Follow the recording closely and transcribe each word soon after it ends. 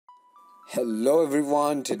Hello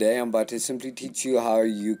everyone, today I'm about to simply teach you how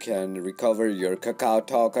you can recover your Kakao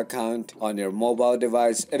Talk account on your mobile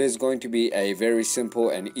device. It is going to be a very simple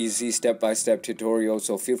and easy step-by-step tutorial,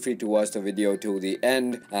 so feel free to watch the video till the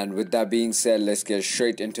end. And with that being said, let's get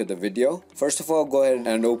straight into the video. First of all, go ahead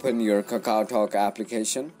and open your Kakao Talk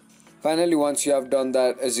application. Finally, once you have done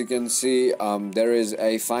that, as you can see, there is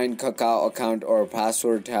a Find Kakao Account or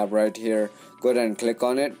password tab right here. Go ahead and click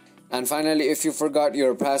on it. And finally, if you forgot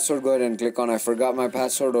your password, go ahead and click on I forgot my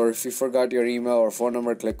password, or if you forgot your email or phone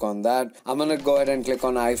number, click on that. I'm gonna go ahead and click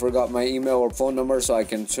on I forgot my email or phone number so I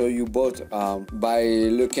can show you both by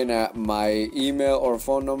looking at my email or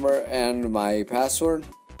phone number and my password.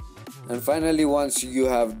 And finally, once you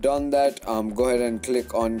have done that, go ahead and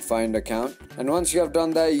click on Find Account. And once you have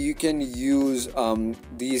done that, you can use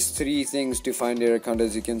these three things to find your account.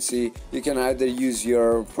 As you can see, you can either use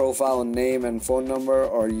your profile name and phone number,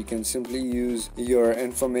 or you can simply use your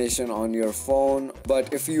information on your phone.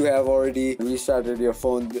 But if you have already restarted your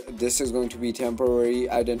phone, this is going to be temporary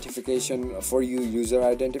identification for you, user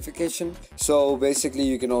identification. So basically,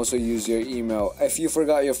 you can also use your email. If you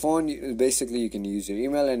forgot your phone, basically you can use your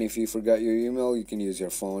email, and if you forgot your email, you can use your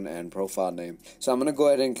phone and profile name. So I'm gonna go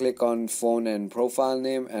ahead and click on phone and profile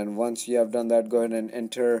name, and once you have done that, go ahead and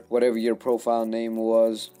enter whatever your profile name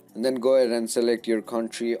was, and then go ahead and select your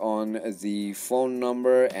country on the phone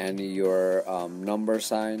number and your number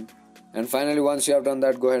sign. And finally, once you have done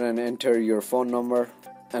that, go ahead and enter your phone number,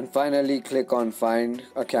 and finally click on Find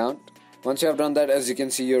Account. Once you have done that, as you can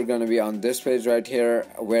see, you're going to be on this page right here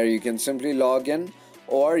where you can simply log in,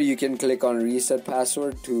 or you can click on reset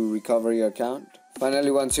password to recover your account.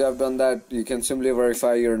 Finally, once you have done that, you can simply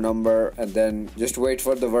verify your number and then just wait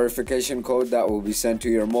for the verification code that will be sent to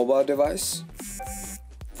your mobile device.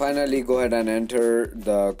 Finally, go ahead and enter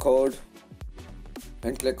the code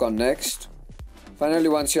and click on next. Finally,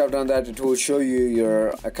 once you have done that, it will show you your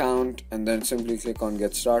account, and then simply click on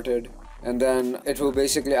get started. And then it will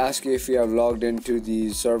basically ask you if you have logged into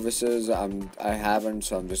these services. I haven't,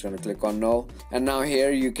 so I'm just going to click on no. And now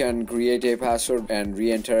here you can create a password and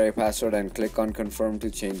re-enter a password and click on confirm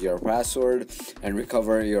to change your password and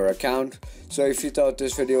recover your account. So if you thought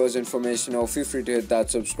this video was informational, feel free to hit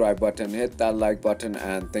that subscribe button, hit that like button,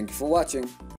 and thank you for watching.